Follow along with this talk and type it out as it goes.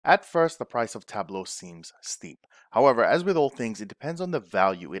At first, the price of Tableau seems steep. However, as with all things, it depends on the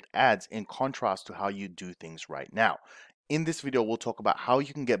value it adds in contrast to how you do things right now. In this video, we'll talk about how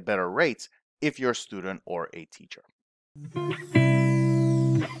you can get better rates if you're a student or a teacher.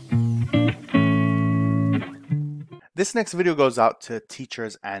 This next video goes out to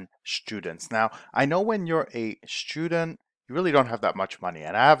teachers and students. Now, I know when you're a student, you really don't have that much money.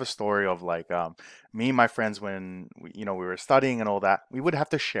 And I have a story of like me and my friends when we were studying and all that, we would have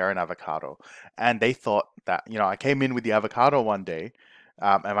to share an avocado. And they thought that, I came in with the avocado one day.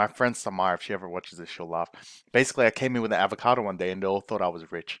 And my friend Samar, if she ever watches this, she'll laugh. Basically, I came in with an avocado one day and they all thought I was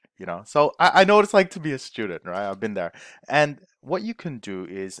rich. So I know what it's like to be a student, right? I've been there. And what you can do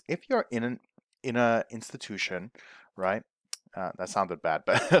is if you're in a institution, right? That sounded bad,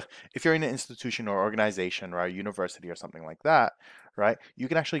 but if you're in an institution or organization, right, university or something like that, right, you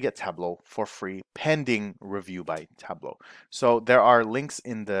can actually get Tableau for free pending review by Tableau. So there are links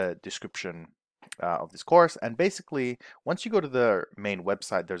in the description of this course, and basically, once you go to the main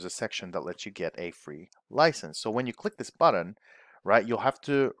website, there's a section that lets you get a free license. So when you click this button, right, you'll have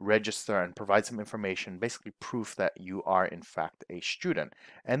to register and provide some information, basically proof that you are in fact a student.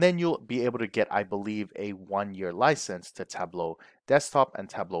 And then you'll be able to get, I believe, a 1-year license to Tableau Desktop and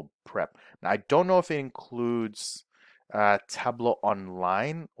Tableau Prep. Now, I don't know if it includes Tableau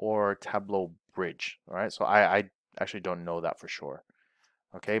Online or Tableau Bridge, all right? So I actually don't know that for sure.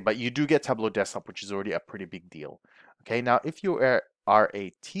 Okay, but you do get Tableau Desktop, which is already a pretty big deal. Okay, now if you are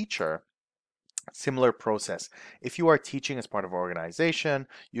a teacher, similar process. If you are teaching as part of an organization,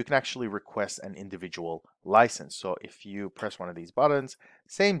 you can actually request an individual license. So if you press one of these buttons,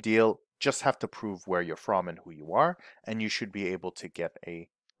 same deal, just have to prove where you're from and who you are, and you should be able to get a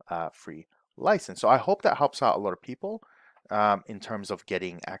free license. So I hope that helps out a lot of people in terms of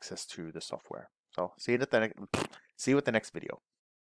getting access to the software. So see you at the next video.